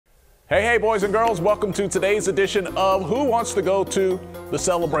Hey, boys and girls, welcome to today's edition of Who Wants to Go to the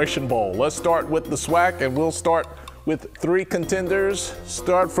Celebration Bowl? Let's start with the SWAC, and we'll start with three contenders.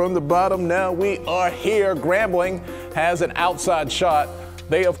 Start from the bottom. Now we are here. Grambling has an outside shot.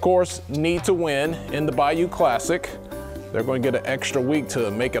 They, of course, need to win in the Bayou Classic. They're going to get an extra week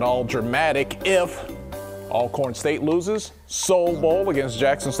to make it all dramatic if Alcorn State loses, Soul Bowl against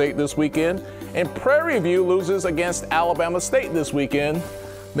Jackson State this weekend, and Prairie View loses against Alabama State this weekend.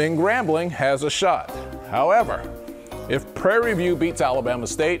 Then Grambling has a shot. However, if Prairie View beats Alabama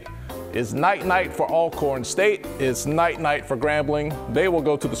State, it's night-night for Alcorn State, it's night-night for Grambling. They will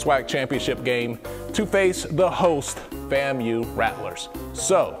go to the SWAC championship game to face the host FAMU Rattlers.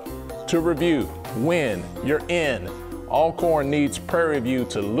 So, to review, win, you're in. Alcorn needs Prairie View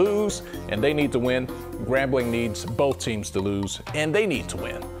to lose, and they need to win. Grambling needs both teams to lose, and they need to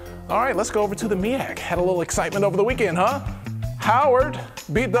win. All right, let's go over to the MEAC. Had a little excitement over the weekend, huh? Howard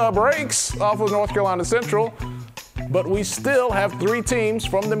beat the brakes off of North Carolina Central, but we still have three teams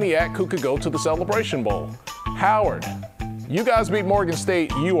from the MEAC who could go to the Celebration Bowl. Howard, you guys beat Morgan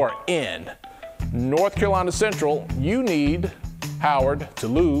State, you are in. North Carolina Central, you need Howard to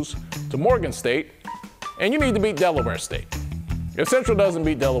lose to Morgan State, and you need to beat Delaware State. If Central doesn't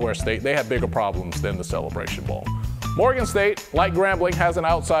beat Delaware State, they have bigger problems than the Celebration Bowl. Morgan State, like Grambling, has an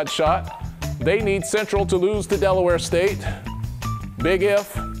outside shot. They need Central to lose to Delaware State. Big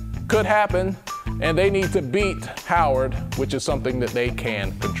if, could happen, and they need to beat Howard, which is something that they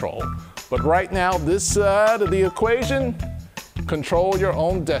can control. But right now, this side of the equation, control your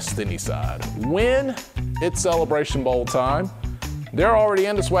own destiny side. Win, it's Celebration Bowl time. They're already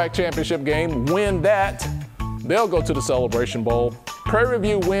in the SWAC championship game. Win that, they'll go to the Celebration Bowl. Prairie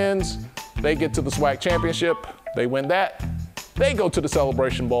View wins, they get to the SWAC championship. They win that, they go to the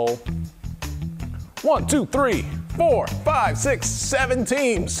Celebration Bowl. 1, 2, 3, 4, 5, 6, 7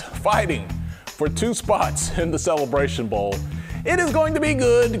 teams fighting for 2 spots in the Celebration Bowl. It is going to be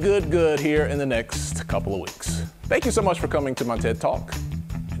good here in the next couple of weeks. Thank you so much for coming to my TED Talk.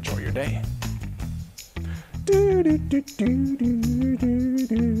 Enjoy your day.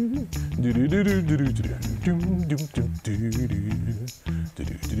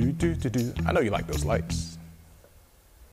 I know you like those lights.